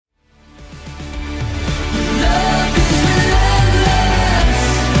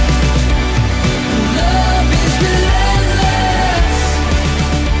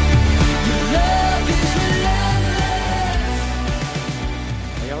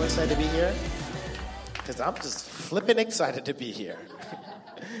so excited to be here? Because I'm just flipping excited to be here.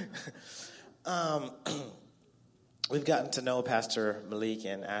 We've gotten to know Pastor Malik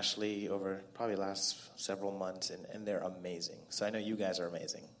and Ashley over probably the last several months, and they're amazing. So I know you guys are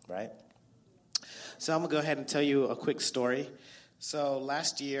amazing, right? So I'm going to go ahead and tell you a quick story. So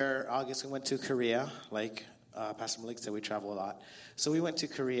last year, August, we went to Korea. Like Pastor Malik said, we travel a lot. So we went to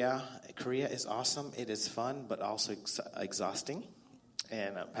Korea. Korea is awesome. It is fun, but also exhausting.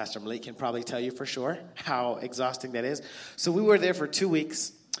 And Pastor Malik can probably tell you for sure how exhausting that is. So we were there for 2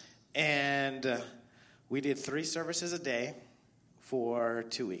 weeks, and we did 3 services a day for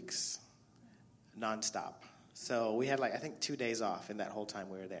 2 weeks, nonstop. So we had I think 2 days off in that whole time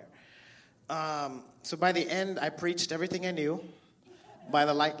we were there. So by the end, I preached everything I knew. By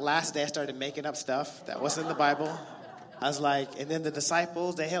the last day, I started making up stuff that wasn't in the Bible. I was like, and then the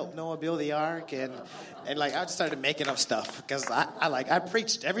disciples, they helped Noah build the ark, and I just started making up stuff because I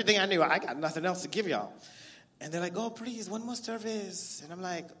preached everything I knew. I got nothing else to give y'all. And they're like, oh, please, one more service. And I'm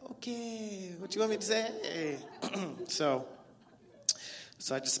like, okay, what you want me to say? So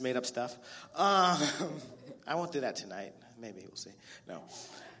I just made up stuff. I won't do that tonight. Maybe we'll see. No.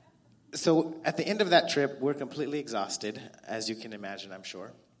 So at the end of that trip, we're completely exhausted, as you can imagine, I'm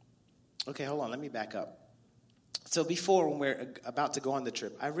sure. Okay, hold on. Let me back up. So before, when we're about to go on the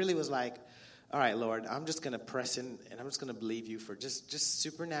trip, I really was like, all right, Lord, I'm just going to press in, and I'm just going to believe you for just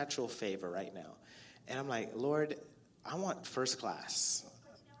supernatural favor right now. And I'm like, Lord, I want first class.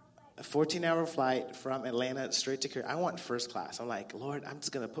 A 14-hour flight from Atlanta straight to Korea. I want first class. I'm like, Lord, I'm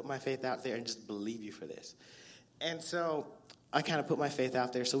just going to put my faith out there and just believe you for this. And so I kind of put my faith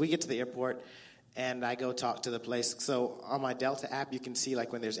out there. So we get to the airport, and I go talk to the place. So on my Delta app, you can see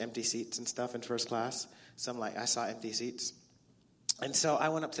when there's empty seats and stuff in first class. So I'm like, I saw empty seats. And so I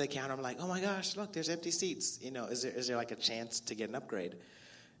went up to the counter. I'm like, oh, my gosh, look, there's empty seats. Is there a chance to get an upgrade?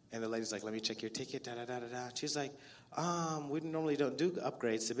 And the lady's like, let me check your ticket, da-da-da-da-da. She's like, we normally don't do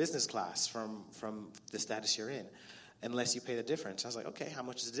upgrades to business class from the status you're in unless you pay the difference. I was like, okay, how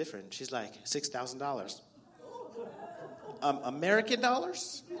much is the difference? She's like, $6,000. American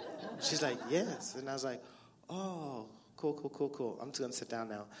dollars? She's like, yes. And I was like, oh, cool. I'm just going to sit down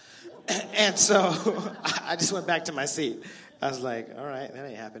now. And so I just went back to my seat. I was like, all right, that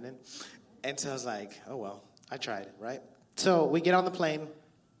ain't happening. And so I was like, oh, well, I tried, right? So we get on the plane,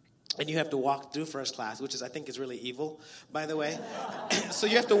 and you have to walk through first class, which I think is really evil, by the way. So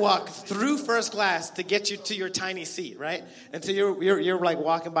you have to walk through first class to get you to your tiny seat, right? And so you're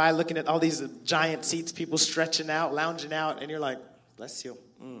walking by, looking at all these giant seats, people stretching out, lounging out, and you're like, bless you.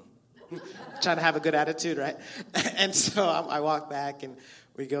 Trying to have a good attitude, right? And so I walk back, and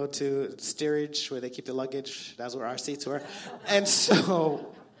we go to steerage where they keep the luggage. That's where our seats were. And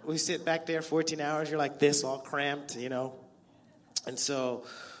so we sit back there 14 hours. You're like this, all cramped, And so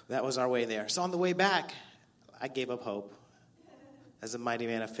that was our way there. So on the way back, I gave up hope. As a mighty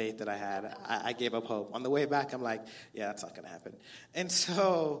man of faith that I had, I gave up hope. On the way back, I'm like, yeah, that's not going to happen. And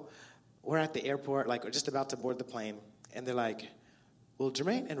so we're at the airport, we're just about to board the plane. And they're like, will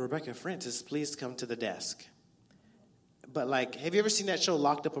Jermaine and Rebecca Francis please come to the desk? But have you ever seen that show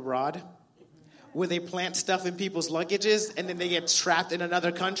Locked Up Abroad? Where they plant stuff in people's luggages and then they get trapped in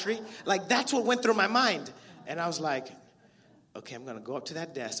another country? That's what went through my mind. And I was like, okay, I'm going to go up to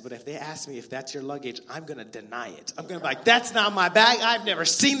that desk, but if they ask me if that's your luggage, I'm going to deny it. I'm going to be like, that's not my bag. I've never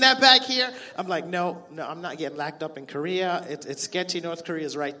seen that bag here. I'm like, no, I'm not getting locked up in Korea. It's sketchy. North Korea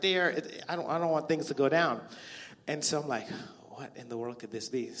is right there. I don't want things to go down. And so I'm like, what in the world could this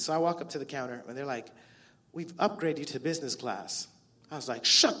be? So I walk up to the counter, and they're like, we've upgraded you to business class. I was like,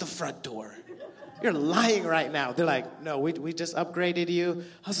 shut the front door. You're lying right now. They're like, no, we just upgraded you.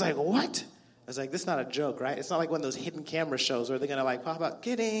 I was like, what? I was like, this is not a joke, right? It's not like one of those hidden camera shows where they're going to pop out,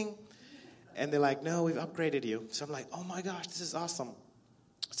 kidding. And they're like, no, we've upgraded you. So I'm like, oh my gosh, this is awesome.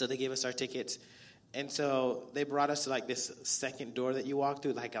 So they gave us our tickets. And so they brought us to this second door that you walk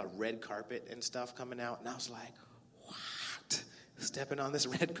through, a red carpet and stuff coming out. And I was like, what? Stepping on this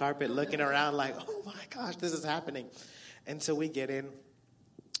red carpet, looking around oh my gosh, this is happening. And so we get in,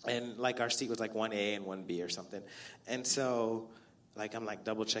 and our seat was 1A and 1B or something. And so I'm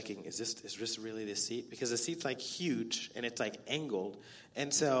double checking, is this really this seat? Because the seat's huge and it's angled.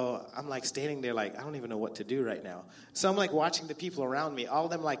 And so I'm standing there I don't even know what to do right now. So I'm watching the people around me, all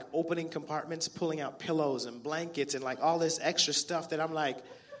of them opening compartments, pulling out pillows and blankets and all this extra stuff that I'm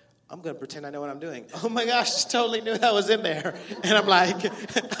I'm going to pretend I know what I'm doing. Oh my gosh, totally knew that was in there. And I'm I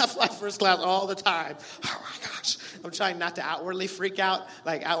fly first class all the time. Oh my gosh. I'm trying not to outwardly freak out.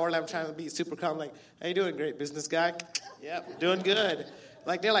 Outwardly I'm trying to be super calm. How you doing, great business guy? Yep, doing good.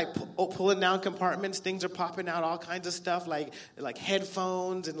 Like they're like pulling down compartments. Things are popping out, all kinds of stuff, like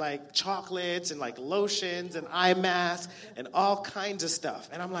headphones and like chocolates and like lotions and eye masks and all kinds of stuff.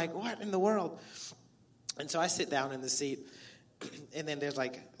 And I'm like, what in the world? And so I sit down in the seat, and then there's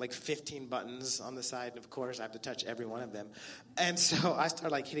like 15 buttons on the side. And of course, I have to touch every one of them. And so I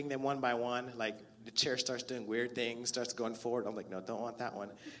start like hitting them one by one. Like the chair starts doing weird things, starts going forward. I'm like, no, don't want that one.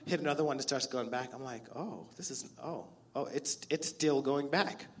 Hit another one that starts going back. I'm like, it's still going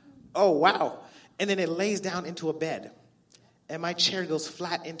back. Oh, wow. And then it lays down into a bed. And my chair goes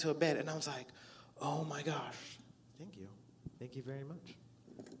flat into a bed. And I was like, oh, my gosh. Thank you. Thank you very much.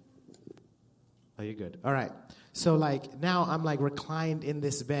 Oh, you're good. All right. So, like, now I'm, like, reclined in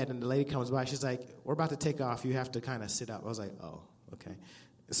this bed. And the lady comes by. She's like, we're about to take off. You have to kind of sit up. I was like, oh, okay.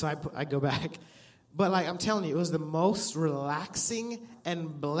 So I go back. But, like, I'm telling you, it was the most relaxing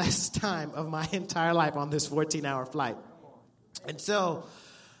and blessed time of my entire life on this 14-hour flight. And so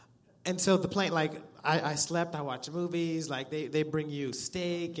the plane, like, I slept, I watched movies, like, they bring you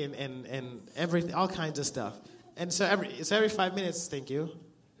steak and everything, all kinds of stuff. And so every 5 minutes, thank you.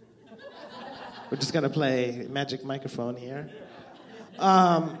 We're just going to play magic microphone here.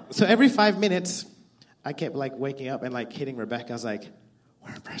 So every 5 minutes, I kept, like, waking up and, like, hitting Rebecca. I was like,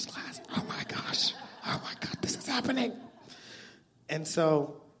 we're in first class. Oh, my gosh. Oh, my God, this is happening. And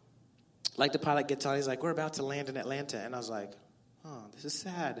so, like, the pilot gets on. He's like, we're about to land in Atlanta. And I was like, oh, this is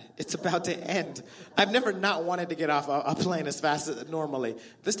sad. It's about to end. I've never not wanted to get off a plane as fast as normally.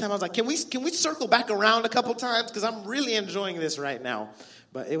 This time I was like, can we circle back around a couple times? Because I'm really enjoying this right now.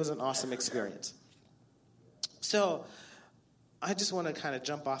 But it was an awesome experience. So I just want to kind of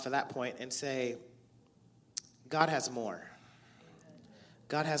jump off of that point and say, God has more.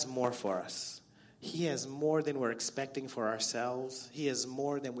 God has more for us. He has more than we're expecting for ourselves. He has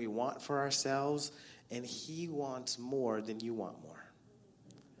more than we want for ourselves. And he wants more than you want more.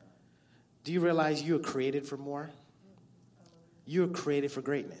 Do you realize you are created for more? You are created for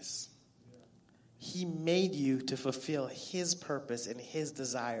greatness. He made you to fulfill his purpose and his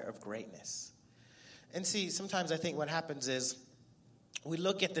desire of greatness. And see, sometimes I think what happens is we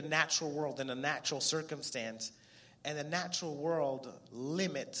look at the natural world and the natural circumstance, and the natural world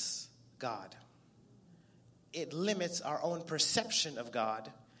limits God. It limits our own perception of God,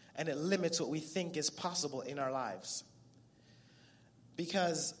 and it limits what we think is possible in our lives.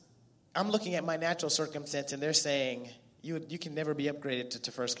 Because I'm looking at my natural circumstance, and they're saying, you can never be upgraded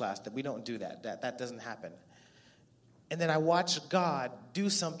to first class, that we don't do that. That doesn't happen. And then I watch God do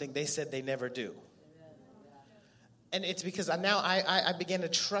something they said they never do. And it's because now I began to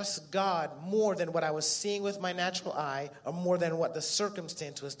trust God more than what I was seeing with my natural eye, or more than what the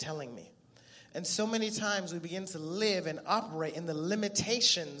circumstance was telling me. And so many times we begin to live and operate in the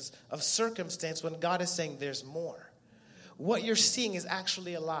limitations of circumstance when God is saying there's more. What you're seeing is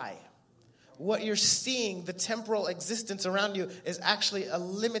actually a lie. What you're seeing, the temporal existence around you, is actually a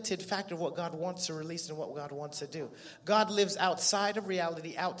limited factor of what God wants to release and what God wants to do. God lives outside of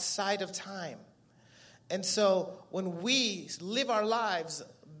reality, outside of time. And so when we live our lives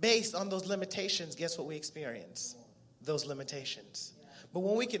based on those limitations, guess what we experience? Those limitations. But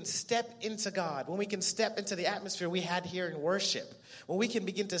when we can step into God, when we can step into the atmosphere we had here in worship, when we can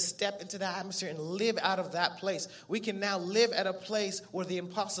begin to step into that atmosphere and live out of that place, we can now live at a place where the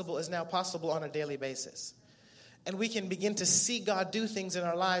impossible is now possible on a daily basis. And we can begin to see God do things in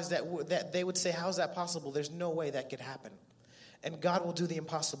our lives that they would say, how is that possible? There's no way that could happen. And God will do the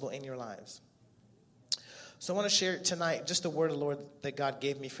impossible in your lives. So I want to share tonight just a word of the Lord that God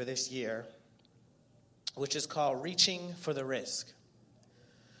gave me for this year, which is called Reaching for the Risk.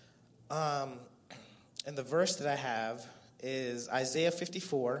 And the verse that I have is Isaiah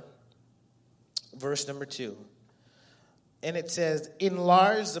 54, verse number 2. And it says,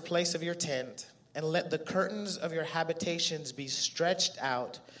 enlarge the place of your tent, and let the curtains of your habitations be stretched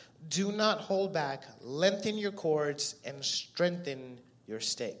out. Do not hold back. Lengthen your cords and strengthen your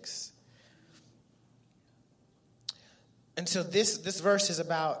stakes. And so this verse is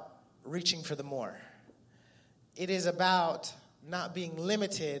about reaching for the more. It is about not being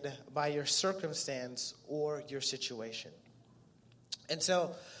limited by your circumstance or your situation. And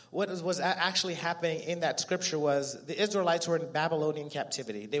so what was actually happening in that scripture was the Israelites were in Babylonian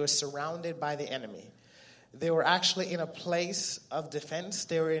captivity. They were surrounded by the enemy. They were actually in a place of defense.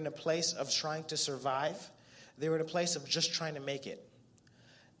 They were in a place of trying to survive. They were in a place of just trying to make it.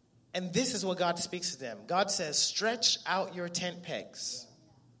 And this is what God speaks to them. God says, stretch out your tent pegs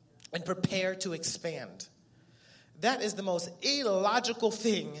and prepare to expand. That is the most illogical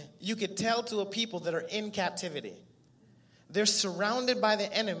thing you could tell to a people that are in captivity. They're surrounded by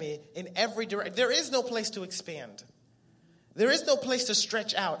the enemy in every direction. There is no place to expand. There is no place to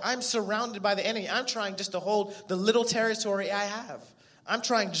stretch out. I'm surrounded by the enemy. I'm trying just to hold the little territory I have. I'm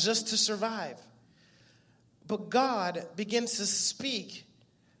trying just to survive. But God begins to speak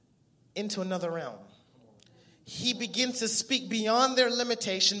into another realm. He begins to speak beyond their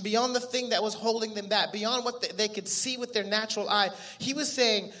limitation, beyond the thing that was holding them back, beyond what they could see with their natural eye. He was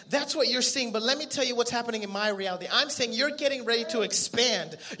saying, that's what you're seeing, but let me tell you what's happening in my reality. I'm saying you're getting ready to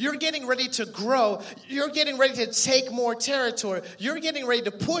expand. You're getting ready to grow. You're getting ready to take more territory. You're getting ready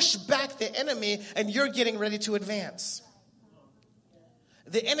to push back the enemy, and you're getting ready to advance.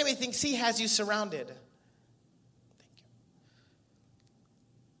 The enemy thinks he has you surrounded.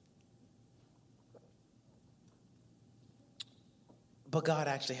 But God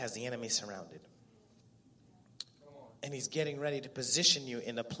actually has the enemy surrounded. And he's getting ready to position you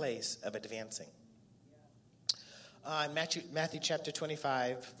in a place of advancing. In Matthew chapter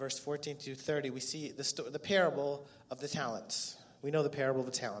 25, verse 14 to 30, we see the parable of the talents. We know the parable of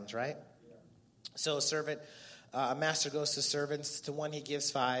the talents, right? So a master goes to servants. To one he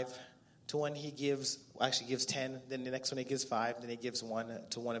gives 5. To one he gives 10. Then the next one he gives 5. Then he gives 1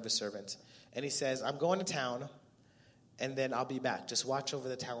 to one of his servants. And he says, I'm going to town, and then I'll be back. Just watch over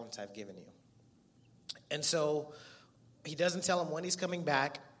the talents I've given you. And so he doesn't tell him when he's coming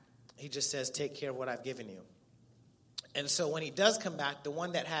back. He just says, take care of what I've given you. And so when he does come back, the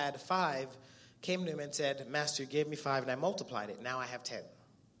one that had 5 came to him and said, Master, you gave me 5 and I multiplied it. Now I have 10.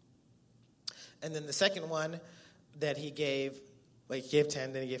 And then the second one that he gave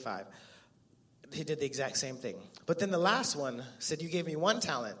 10, then he gave 5. He did the exact same thing. But then the last one said, you gave me 1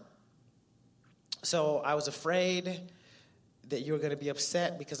 talent. So I was afraid that you were going to be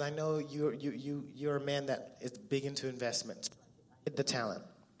upset because I know you're a man that is big into investments, the talent.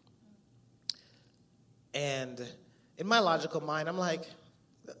 And in my logical mind, I'm like,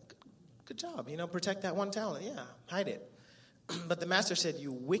 good job, protect that 1 talent. Yeah, hide it. But the master said,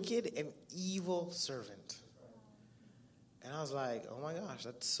 you wicked and evil servant. And I was like, oh my gosh,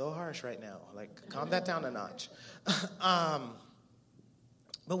 that's so harsh right now. Like, calm that down a notch.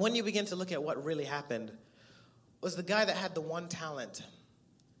 But when you begin to look at what really happened, was the guy that had the 1 talent,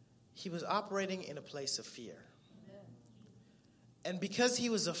 he was operating in a place of fear. And because he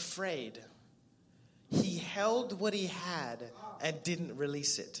was afraid, he held what he had and didn't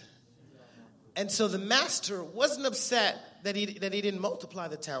release it. And so the master wasn't upset that he didn't multiply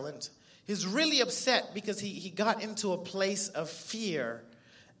the talent. He was really upset because he got into a place of fear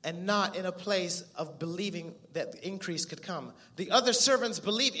and not in a place of believing that increase could come. The other servants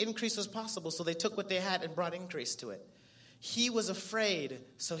believed increase was possible, so they took what they had and brought increase to it. He was afraid,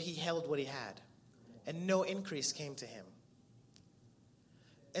 so he held what he had, and no increase came to him.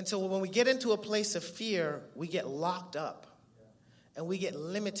 And so when we get into a place of fear, we get locked up, and we get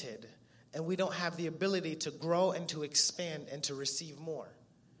limited, and we don't have the ability to grow and to expand and to receive more.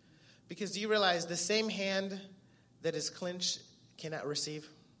 Because do you realize the same hand that is clenched cannot receive?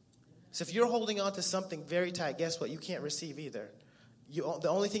 So if you're holding on to something very tight, guess what? You can't receive either. The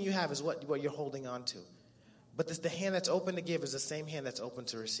only thing you have is what you're holding on to. But the hand that's open to give is the same hand that's open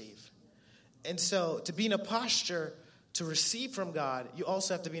to receive. And so to be in a posture to receive from God, you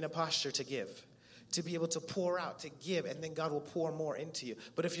also have to be in a posture to give. To be able to pour out, to give, and then God will pour more into you.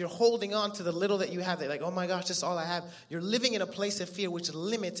 But if you're holding on to the little that you have, that like, oh my gosh, this is all I have, you're living in a place of fear which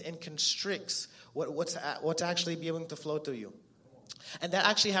limits and constricts what's actually be able to flow through you. And that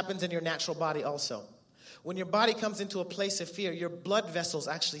actually happens in your natural body also. When your body comes into a place of fear, your blood vessels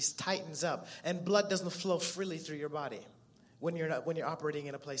actually tightens up, and blood doesn't flow freely through your body when you're operating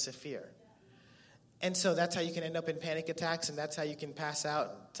in a place of fear. And so that's how you can end up in panic attacks, and that's how you can pass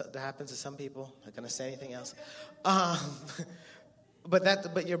out. That happens to some people. I'm not going to say anything else.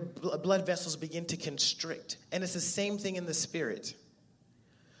 But your blood vessels begin to constrict, and it's the same thing in the spirit.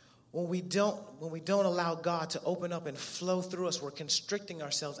 When we don't allow God to open up and flow through us, we're constricting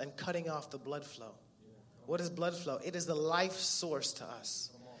ourselves and cutting off the blood flow. What is blood flow? It is the life source to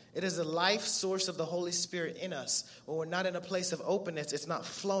us. It is the life source of the Holy Spirit in us. When we're not in a place of openness, it's not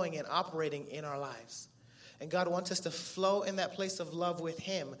flowing and operating in our lives. And God wants us to flow in that place of love with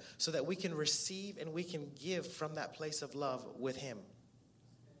Him so that we can receive and we can give from that place of love with Him.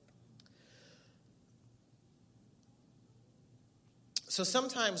 So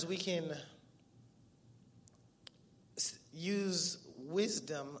sometimes we can use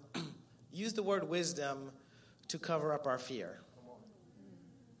the word wisdom to cover up our fear.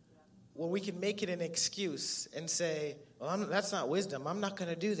 Well, we can make it an excuse and say, well, that's not wisdom. I'm not going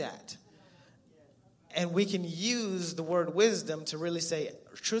to do that. And we can use the word wisdom to really say,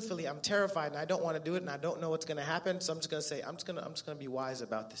 truthfully, I'm terrified and I don't want to do it and I don't know what's going to happen. So I'm just going to say, I'm just going to be wise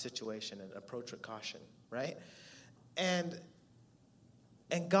about the situation and approach with caution, right? And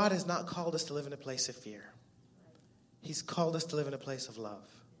God has not called us to live in a place of fear. He's called us to live in a place of love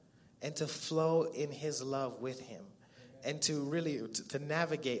and to flow in his love with him and to really to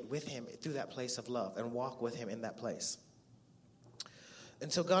navigate with him through that place of love and walk with him in that place.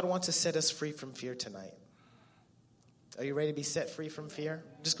 And so God wants to set us free from fear tonight. Are you ready to be set free from fear?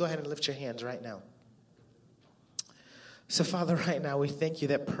 Just go ahead and lift your hands right now. So, Father, right now we thank you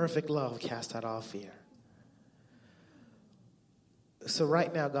that perfect love casts out all fear. So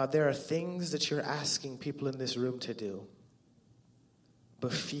right now, God, there are things that you're asking people in this room to do,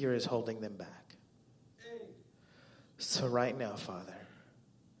 but fear is holding them back. So right now, Father,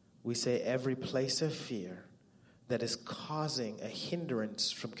 we say every place of fear that is causing a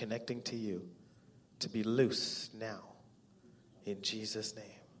hindrance from connecting to you to be loose now, in Jesus' name.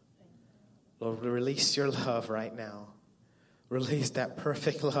 Lord, release your love right now. Release that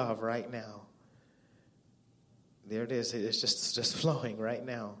perfect love right now. There it is. It's just flowing right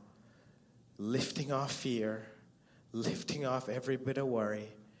now. Lifting off fear. Lifting off every bit of worry.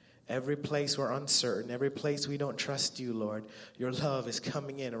 Every place we're uncertain. Every place we don't trust you, Lord. Your love is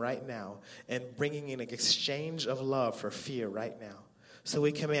coming in right now and bringing in an exchange of love for fear right now. So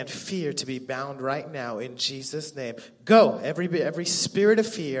we command fear to be bound right now in Jesus' name. Go. Every spirit of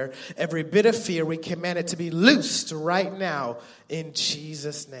fear, every bit of fear, we command it to be loosed right now in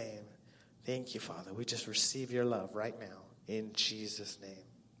Jesus' name. Thank you, Father. We just receive your love right now in Jesus' name.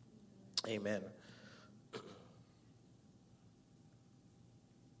 Amen.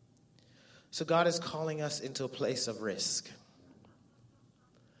 So God is calling us into a place of risk,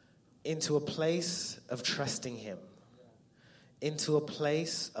 into a place of trusting him, into a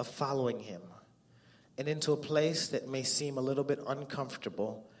place of following him, and into a place that may seem a little bit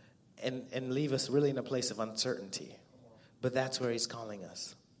uncomfortable and leave us really in a place of uncertainty. But that's where he's calling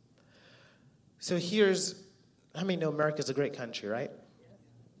us. So how many know America's a great country, right?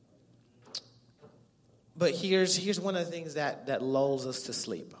 But here's one of the things that lulls us to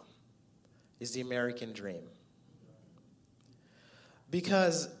sleep, is the American dream.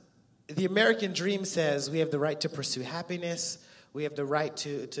 Because the American dream says we have the right to pursue happiness, we have the right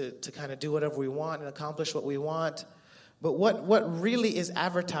to kind of do whatever we want and accomplish what we want. But what really is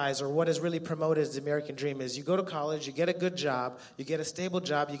advertised or what is really promoted as the American dream is you go to college, you get a good job, you get a stable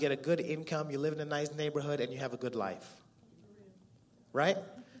job, you get a good income, you live in a nice neighborhood, and you have a good life. Right?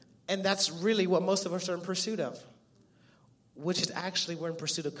 And that's really what most of us are in pursuit of, which is actually we're in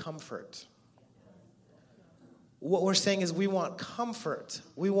pursuit of comfort. What we're saying is we want comfort.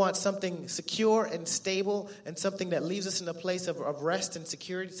 We want something secure and stable and something that leaves us in a place of rest and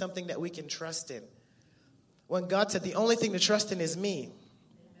security, something that we can trust in. When God said the only thing to trust in is me.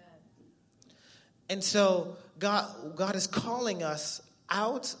 Amen. And so God is calling us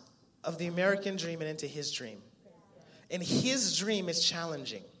out of the American dream and into his dream. And his dream is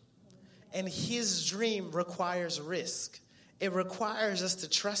challenging. And his dream requires risk. It requires us to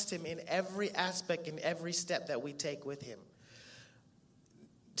trust him in every aspect, in every step that we take with him.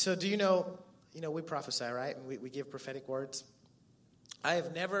 So do you know we prophesy, right? And we give prophetic words. I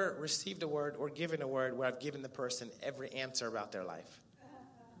have never received a word or given a word where I've given the person every answer about their life.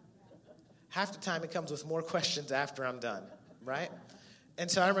 Half the time it comes with more questions after I'm done, right?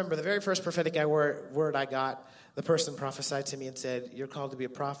 And so I remember the very first prophetic word I got, the person prophesied to me and said, you're called to be a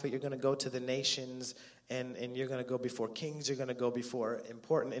prophet, you're going to go to the nations, and you're going to go before kings, you're going to go before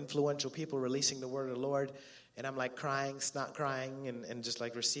important, influential people releasing the word of the Lord. And I'm like crying, snot crying, and just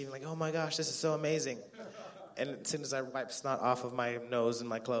like receiving, like, oh my gosh, this is so amazing. And as soon as I wipe snot off of my nose and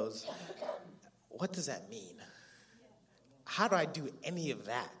my clothes, what does that mean? How do I do any of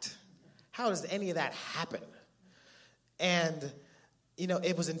that? How does any of that happen? And,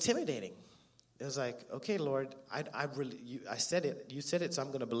 it was intimidating. It was like, okay, Lord, I said it. You said it, so I'm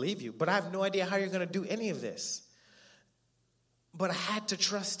going to believe you. But I have no idea how you're going to do any of this. But I had to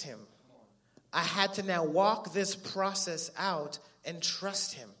trust him. I had to now walk this process out and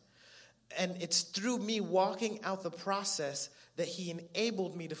trust him. And it's through me walking out the process that he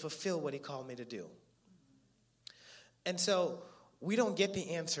enabled me to fulfill what he called me to do. And so we don't get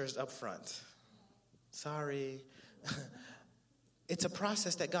the answers up front. Sorry. It's a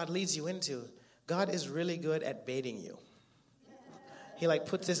process that God leads you into. God is really good at baiting you. He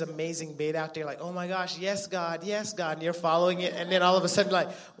puts this amazing bait out there oh my gosh, yes, God, and you're following it. And then all of a sudden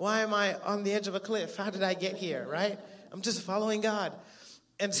why am I on the edge of a cliff? How did I get here, right? I'm just following God.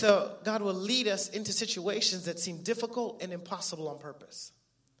 And so God will lead us into situations that seem difficult and impossible on purpose.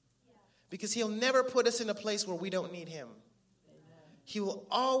 Because he'll never put us in a place where we don't need him. He will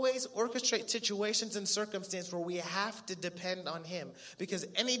always orchestrate situations and circumstances where we have to depend on him. Because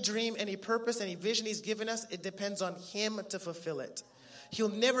any dream, any purpose, any vision he's given us, it depends on him to fulfill it. He'll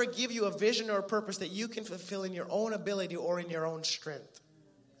never give you a vision or a purpose that you can fulfill in your own ability or in your own strength.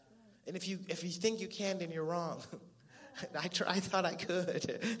 And if you think you can, then you're wrong. I thought I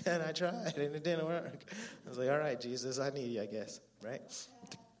could, and I tried, and it didn't work. I was like, all right, Jesus, I need you, I guess, right?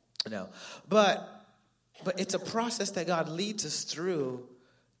 No. But it's a process that God leads us through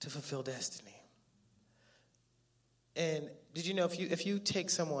to fulfill destiny. And did you know if you take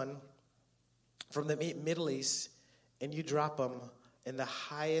someone from the Middle East and you drop them in the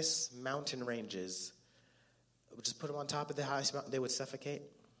highest mountain ranges, just put them on top of the highest mountain, they would suffocate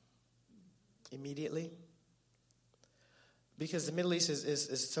immediately? Because the Middle East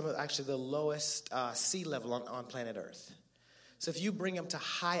is some of actually the lowest sea level on planet Earth. So if you bring them to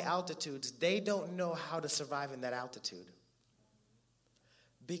high altitudes, they don't know how to survive in that altitude.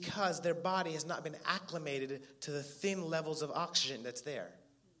 Because their body has not been acclimated to the thin levels of oxygen that's there.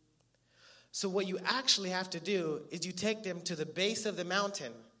 So what you actually have to do is you take them to the base of the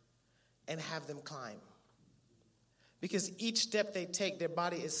mountain and have them climb. Because each step they take, their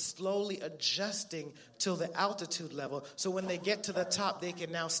body is slowly adjusting to the altitude level. So when they get to the top, they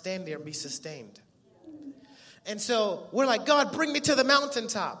can now stand there and be sustained. And so we're like, God, bring me to the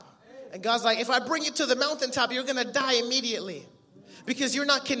mountaintop. And God's like, if I bring you to the mountaintop, you're going to die immediately. Because you're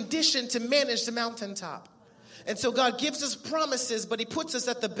not conditioned to manage the mountaintop. And so God gives us promises, but he puts us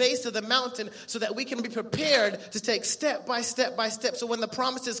at the base of the mountain so that we can be prepared to take step by step by step. So when the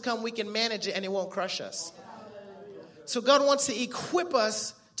promises come, we can manage it and it won't crush us. So God wants to equip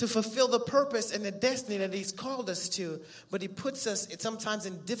us to fulfill the purpose and the destiny that he's called us to. But he puts us sometimes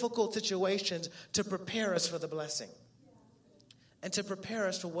in difficult situations to prepare us for the blessing. And to prepare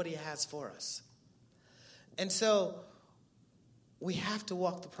us for what he has for us. And so we have to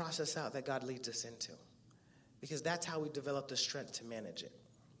walk the process out that God leads us into. Because that's how we develop the strength to manage it.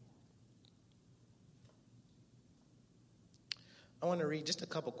 I want to read just a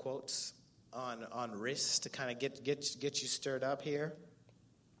couple quotes on risks to kind of get you stirred up here.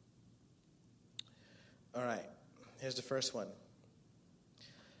 All right, here's the first one.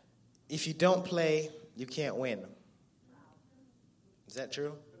 If you don't play, you can't win. Is that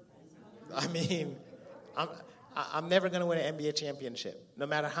true? I mean, I'm never going to win an NBA championship, no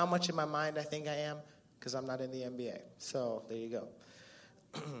matter how much in my mind I think I am, because I'm not in the NBA. So there you go.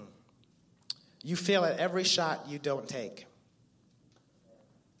 You fail at every shot you don't take.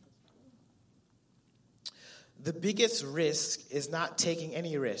 The biggest risk is not taking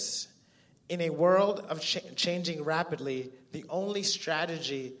any risks. In a world of changing rapidly, the only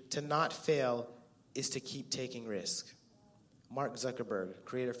strategy to not fail is to keep taking risks. Mark Zuckerberg,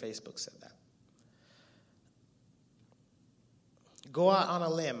 creator of Facebook, said that. Go out on a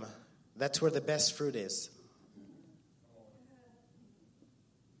limb. That's where the best fruit is.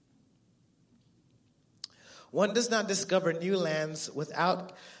 One does not discover new lands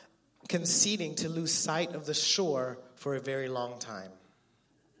without conceding to lose sight of the shore for a very long time.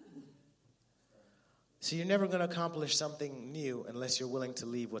 So you're never going to accomplish something new unless you're willing to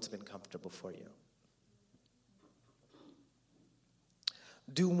leave what's been comfortable for you.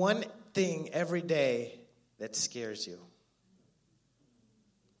 Do one thing every day that scares you.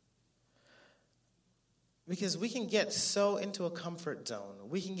 Because we can get so into a comfort zone.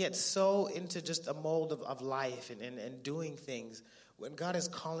 We can get so into just a mold of life and doing things when God is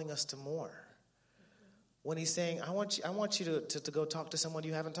calling us to more. When he's saying, I want you to go talk to someone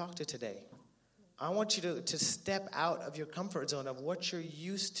you haven't talked to today. I want you to step out of your comfort zone of what you're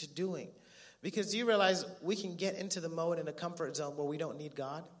used to doing. Because you realize we can get into the mode in a comfort zone where we don't need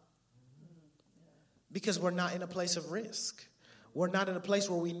God. Because we're not in a place of risk. We're not in a place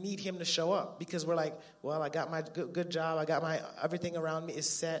where we need him to show up. Because we're like, well, I got my good job. I got everything around me is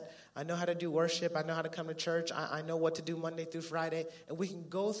set. I know how to do worship. I know how to come to church. I know what to do Monday through Friday. And we can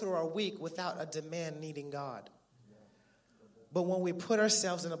go through our week without a demand needing God. But when we put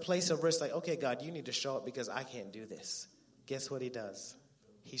ourselves in a place of risk, like, okay, God, you need to show up because I can't do this. Guess what he does?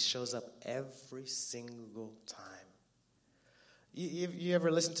 He shows up every single time. You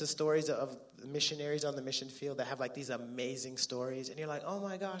ever listen to stories of missionaries on the mission field that have like these amazing stories? And you're like, oh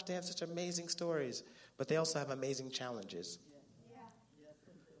my gosh, they have such amazing stories. But they also have amazing challenges.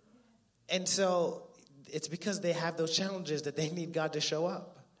 And so it's because they have those challenges that they need God to show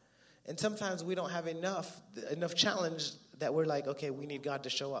up. And sometimes we don't have enough challenge that we're like, okay, we need God to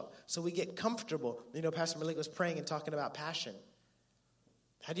show up. So we get comfortable. You know, Pastor Malik was praying and talking about passion.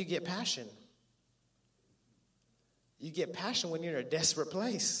 How do you get passion? You get passion when you're in a desperate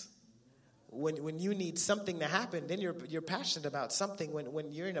place. When you need something to happen, then you're passionate about something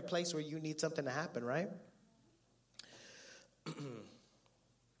when you're in a place where you need something to happen, right?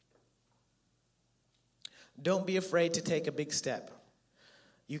 Don't be afraid to take a big step.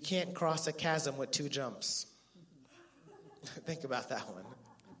 You can't cross a chasm with 2 jumps. Think about that one.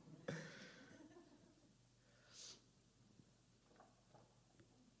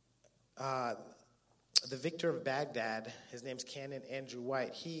 The victor of Baghdad, his name's Canon Andrew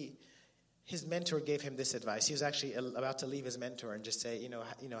White, his mentor gave him this advice. He was actually about to leave his mentor and just say,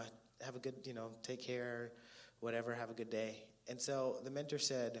 have a good, take care, whatever, have a good day. And so the mentor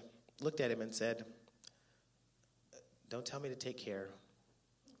looked at him and said, don't tell me to take care.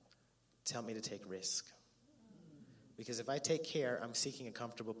 Tell me to take risk. Because if I take care, I'm seeking a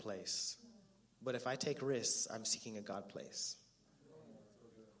comfortable place. But if I take risks, I'm seeking a God place.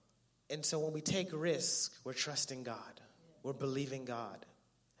 And so when we take risk, we're trusting God. We're believing God.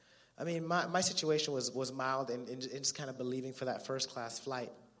 I mean, my situation was mild and just kind of believing for that first class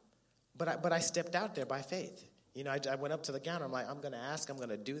flight. But I stepped out there by faith. I went up to the counter. I'm like, I'm going to ask. I'm going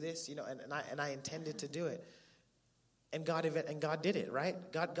to do this. And I intended to do it. And God did it, right?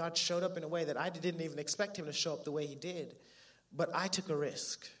 God showed up in a way that I didn't even expect him to show up the way he did. But I took a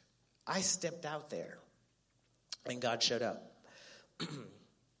risk. I stepped out there. And God showed up.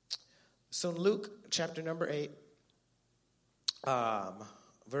 So in Luke chapter number 8,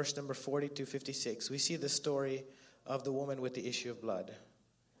 verse number 40 to 56, we see the story of the woman with the issue of blood.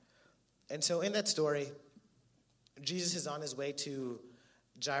 And so in that story, Jesus is on his way to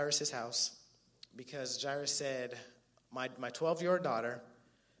Jairus' house because Jairus said, my 12-year-old daughter,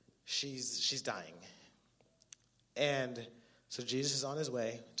 she's dying. And so Jesus is on his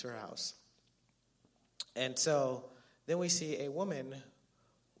way to her house. And so then we see a woman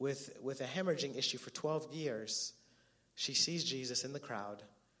with a hemorrhaging issue for 12 years. She sees Jesus in the crowd,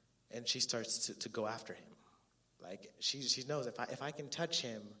 and she starts to go after him. Like, she knows if I can touch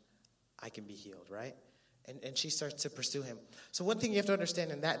him, I can be healed, right? And she starts to pursue him. So one thing you have to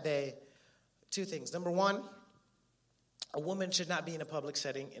understand in that day, 2 things. Number 1, a woman should not be in a public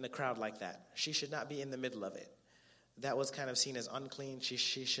setting in a crowd like that. She should not be in the middle of it. That was kind of seen as unclean. She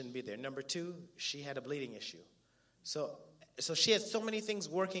shouldn't be there. Number 2, she had a bleeding issue. So she had so many things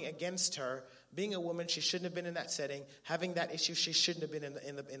working against her. Being a woman, she shouldn't have been in that setting. Having that issue, she shouldn't have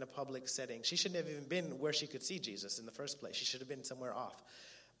been in a public setting. She shouldn't have even been where she could see Jesus in the first place. She should have been somewhere off.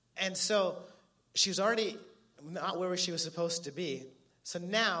 And so she was already not where she was supposed to be. So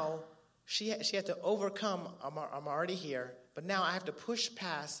now she had to overcome, I'm already here, but now I have to push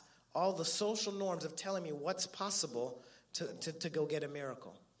past all the social norms of telling me what's possible to go get a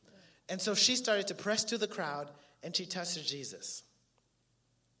miracle. And so she started to press to the crowd, and she touched Jesus.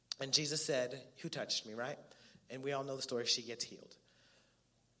 And Jesus said, who touched me, right? And we all know the story. She gets healed.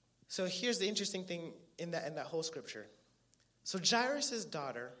 So here's the interesting thing in that whole scripture. So Jairus'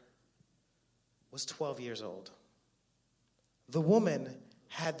 daughter was 12 years old. The woman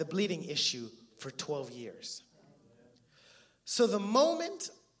had the bleeding issue for 12 years. So the moment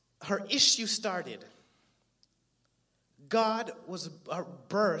her issue started, God was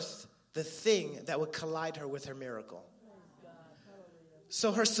birthed the thing that would collide her with her miracle.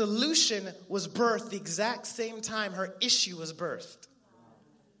 So her solution was birthed the exact same time her issue was birthed.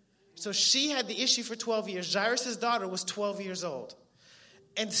 So she had the issue for 12 years. Jairus' daughter was 12 years old.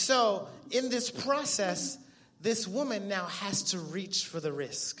 And so in this process, this woman now has to reach for the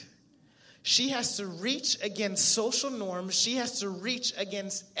risk. She has to reach against social norms. She has to reach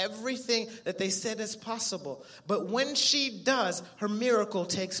against everything that they said is possible. But when she does, her miracle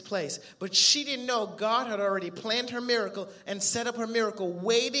takes place. But she didn't know God had already planned her miracle and set up her miracle,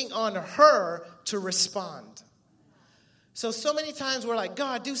 waiting on her to respond. So many times we're like,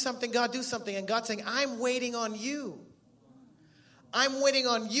 God, do something, God, do something. And God's saying, I'm waiting on you. I'm waiting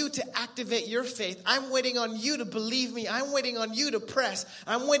on you to activate your faith. I'm waiting on you to believe me. I'm waiting on you to press.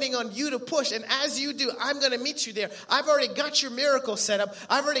 I'm waiting on you to push. And as you do, I'm going to meet you there. I've already got your miracle set up.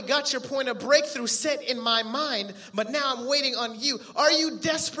 I've already got your point of breakthrough set in my mind. But now I'm waiting on you. Are you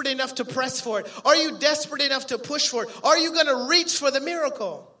desperate enough to press for it? Are you desperate enough to push for it? Are you going to reach for the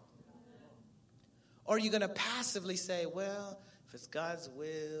miracle? Or are you going to passively say, well, if it's God's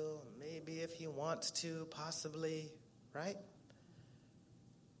will, maybe if he wants to, possibly, right?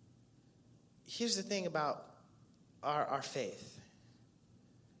 Here's the thing about our faith.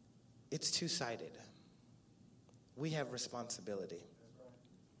 It's two-sided. We have responsibility.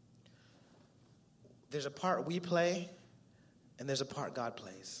 There's a part we play, and there's a part God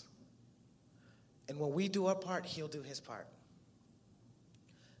plays. And when we do our part, he'll do his part.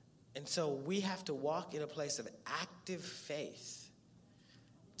 And so we have to walk in a place of active faith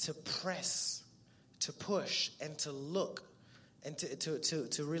to press, to push, and to look, and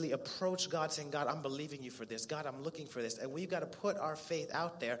to really approach God saying, God, I'm believing you for this. God, I'm looking for this. And we've got to put our faith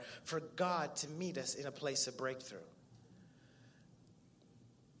out there for God to meet us in a place of breakthrough.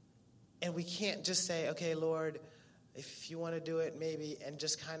 And we can't just say, okay, Lord, if you want to do it, maybe, and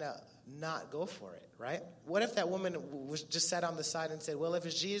just kind of not go for it, right? What if that woman was just sat on the side and said, well, if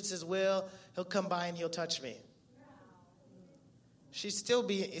it's Jesus' will, he'll come by and he'll touch me. She'd still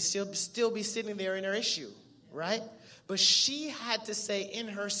be sitting there in her issue, right? But she had to say in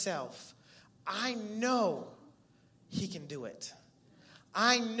herself, I know he can do it.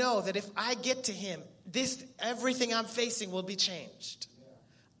 I know that if I get to him, everything I'm facing will be changed.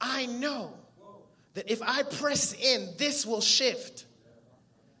 I know that if I press in, this will shift.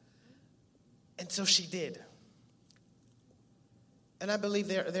 And so she did. And I believe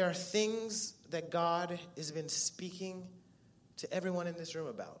there are things that God has been speaking to everyone in this room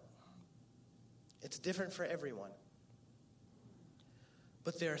about. It's different for everyone.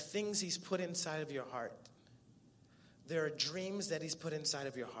 But there are things he's put inside of your heart. There are dreams that he's put inside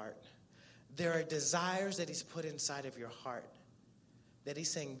of your heart. There are desires that he's put inside of your heart. That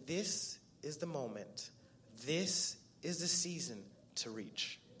he's saying, this is the moment. This is the season to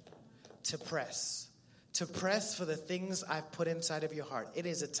reach. To press. To press for the things I've put inside of your heart. It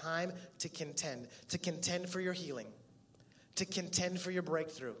is a time to contend. To contend for your healing. To contend for your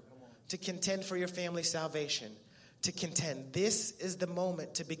breakthrough. To contend for your family salvation. To contend. This is the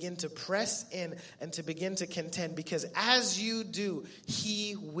moment to begin to press in and to begin to contend, because as you do,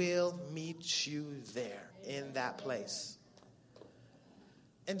 he will meet you there in that place.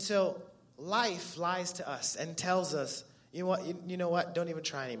 And so life lies to us and tells us, you know what? Don't even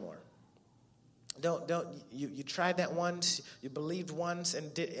try anymore. You tried that once, you believed once,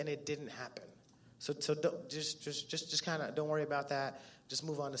 and it didn't happen. So don't, just kind of don't worry about that. Just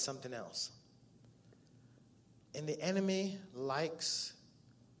move on to something else. And the enemy likes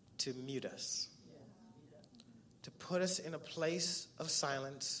to mute us, to put us in a place of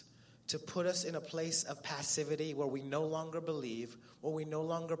silence, to put us in a place of passivity where we no longer believe, where we no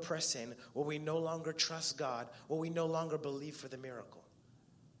longer press in, where we no longer trust God, where we no longer believe for the miracle.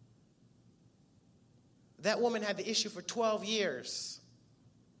 That woman had the issue for 12 years.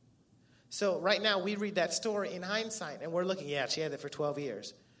 So right now we read that story in hindsight and we're looking, yeah, she had it for 12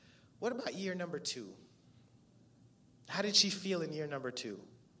 years. What about year number 2? How did she feel in year number 2?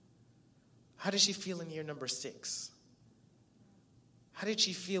 How did she feel in year number 6? How did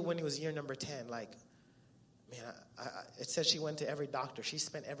she feel when it was year number 10? Like, man, it says she went to every doctor. She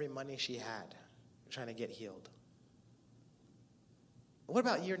spent every money she had trying to get healed. What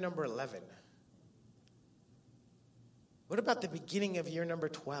about year number 11? What about the beginning of year number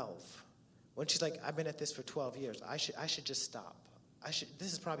 12? When she's like, I've been at this for 12 years. I should just stop.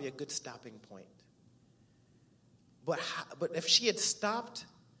 This is probably a good stopping point. But if she had stopped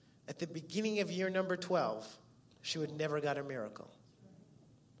at the beginning of year number 12, she would never got a miracle.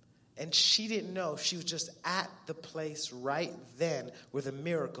 And she didn't know. She was just at the place right then where the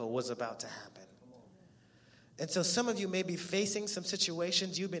miracle was about to happen. And so some of you may be facing some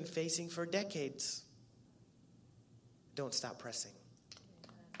situations you've been facing for decades. Don't stop pressing.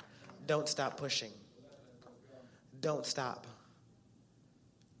 Don't stop pushing. Don't stop.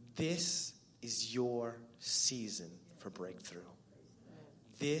 This is your season for breakthrough.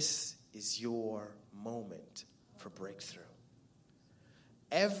 This is your moment for breakthrough.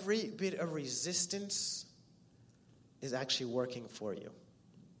 Every bit of resistance is actually working for you.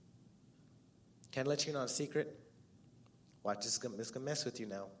 Can I let you know a secret? Watch, it's going to mess with you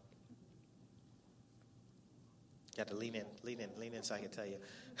now. You have to lean in so I can tell you.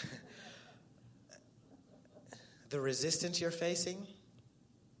 The resistance you're facing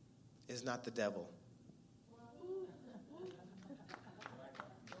is not the devil.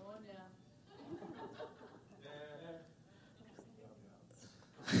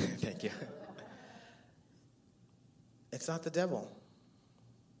 Thank you. It's not the devil.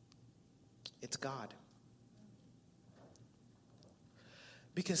 It's God.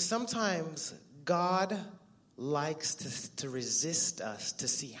 Because sometimes God likes to resist us to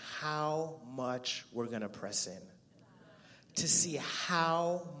see how much we're going to press in. To see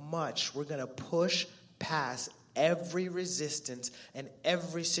how much we're going to push past every resistance and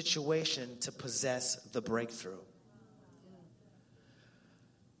every situation to possess the breakthrough.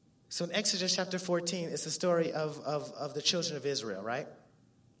 So in Exodus chapter 14, it's the story of the children of Israel, right?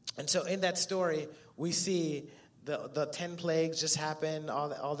 And so in that story, we see the 10 plagues just happened, all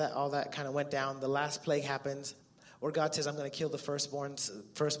that kind of went down. The last plague happens, where God says, I'm going to kill the firstborn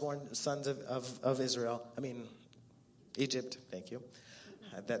sons of Israel. Egypt, thank you.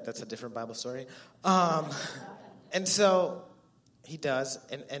 That's a different Bible story. And so he does.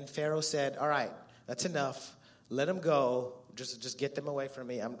 And Pharaoh said, all right, that's enough. Let them go. Just get them away from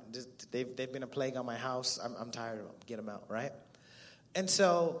me. They've been a plague on my house. I'm tired of them. Get them out, right? And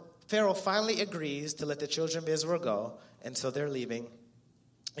so Pharaoh finally agrees to let the children of Israel go. And so they're leaving.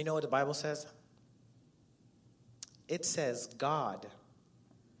 You know what the Bible says? It says God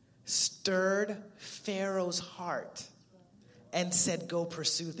stirred Pharaoh's heart and said, go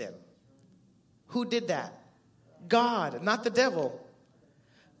pursue them. Who did that? God, not the devil.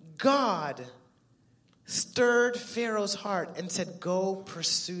 God stirred Pharaoh's heart and said, go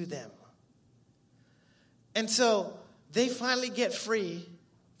pursue them. And so they finally get free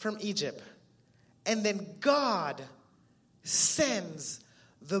from Egypt. And then God sends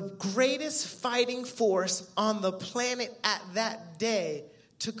the greatest fighting force on the planet at that day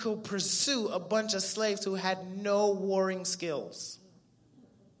to go pursue a bunch of slaves who had no warring skills.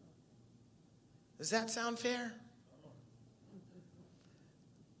 Does that sound fair?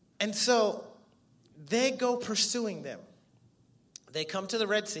 And so they go pursuing them. They come to the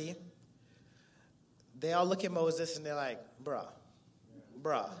Red Sea. They all look at Moses and they're like, bruh,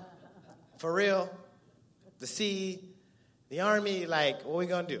 for real, the sea, the army, like, what are we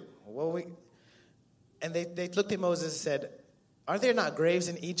going to do? And they looked at Moses and said, are there not graves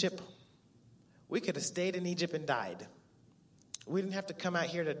in Egypt? We could have stayed in Egypt and died. We didn't have to come out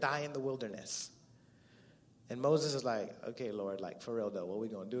here to die in the wilderness. And Moses is like, okay, Lord, like, for real, though, what are we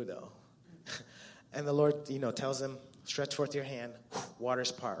going to do, though? And the Lord, tells him, stretch forth your hand,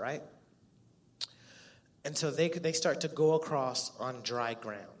 waters part, right? And so they start to go across on dry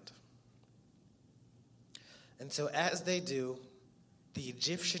ground. And so as they do, the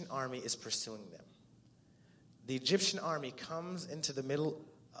Egyptian army is pursuing them. The Egyptian army comes into the middle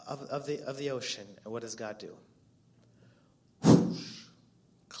of the ocean, and what does God do? Whoosh,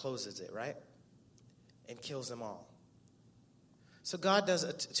 closes it, right? And kills them all. So God does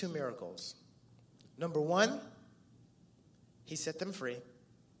two miracles. Number one, he set them free.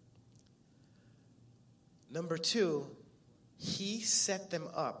 Number two, he set them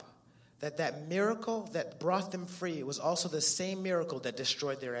up that miracle that brought them free was also the same miracle that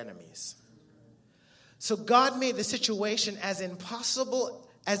destroyed their enemies. So God made the situation as impossible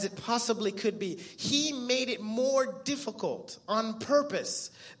as it possibly could be. He made it more difficult on purpose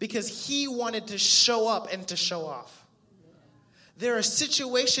because he wanted to show up and to show off. There are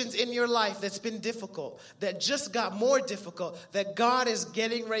situations in your life that's been difficult, that just got more difficult, that God is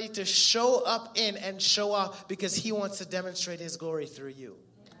getting ready to show up in and show off because he wants to demonstrate his glory through you.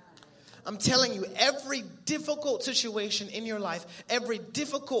 I'm telling you, every difficult situation in your life, every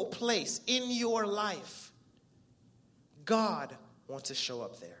difficult place in your life, God wants to show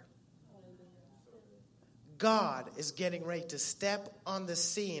up there. God is getting ready to step on the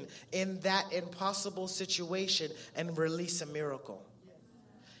scene in that impossible situation and release a miracle.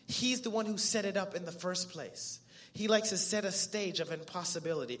 He's the one who set it up in the first place. He likes to set a stage of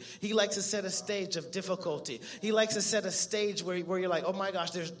impossibility. He likes to set a stage of difficulty. He likes to set a stage where you're like, oh my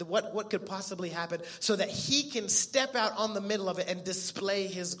gosh, what could possibly happen, so that he can step out on the middle of it and display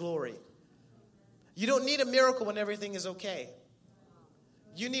his glory. You don't need a miracle when everything is okay.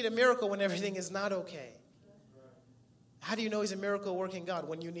 You need a miracle when everything is not okay. How do you know he's a miracle working God?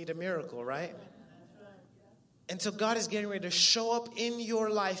 When you need a miracle, right? And so God is getting ready to show up in your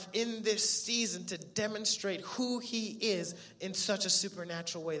life in this season to demonstrate who he is in such a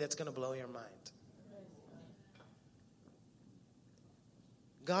supernatural way that's going to blow your mind.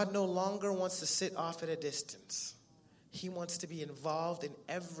 God no longer wants to sit off at a distance. He wants to be involved in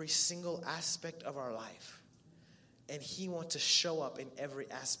every single aspect of our life. And he wants to show up in every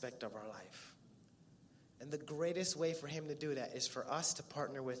aspect of our life. And the greatest way for him to do that is for us to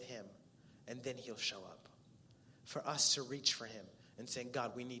partner with him, and then he'll show up. For us to reach for him and saying,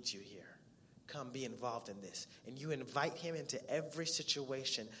 God, we need you here. Come be involved in this. And you invite him into every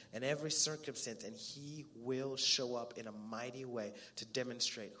situation and every circumstance, and he will show up in a mighty way to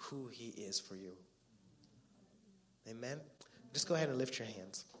demonstrate who he is for you. Amen? Just go ahead and lift your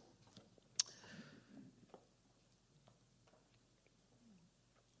hands.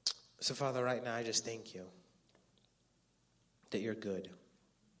 So, Father, right now I just thank you that you're good.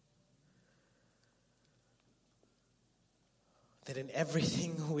 That in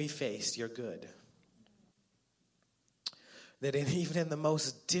everything we face, you're good. That even in the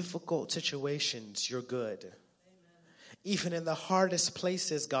most difficult situations, you're good. Amen. Even in the hardest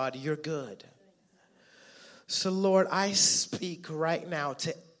places, God, you're good. So, Lord, I speak right now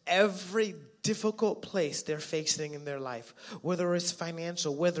to every difficult place they're facing in their life, whether it's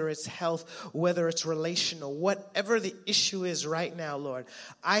financial, whether it's health, whether it's relational, whatever the issue is right now, Lord,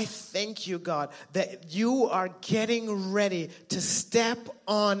 I thank you, God, that you are getting ready to step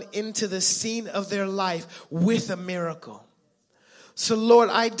on into the scene of their life with a miracle. So, Lord,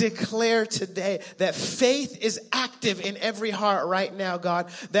 I declare today that faith is active in every heart right now, God.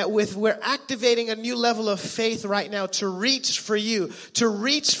 That we're activating a new level of faith right now to reach for you, to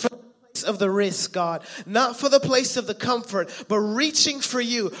reach for the place of the risk, God. Not for the place of the comfort, but reaching for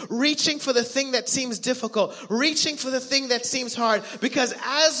you, reaching for the thing that seems difficult, reaching for the thing that seems hard. Because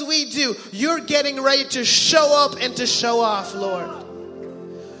as we do, you're getting ready to show up and to show off,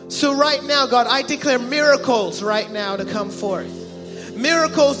 Lord. So right now, God, I declare miracles right now to come forth.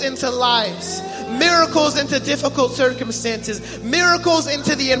 Miracles into lives, miracles into difficult circumstances, miracles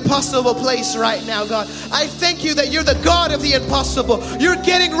into the impossible place right now, God. I thank you that you're the God of the impossible. You're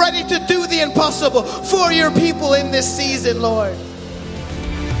getting ready to do the impossible for your people in this season, Lord.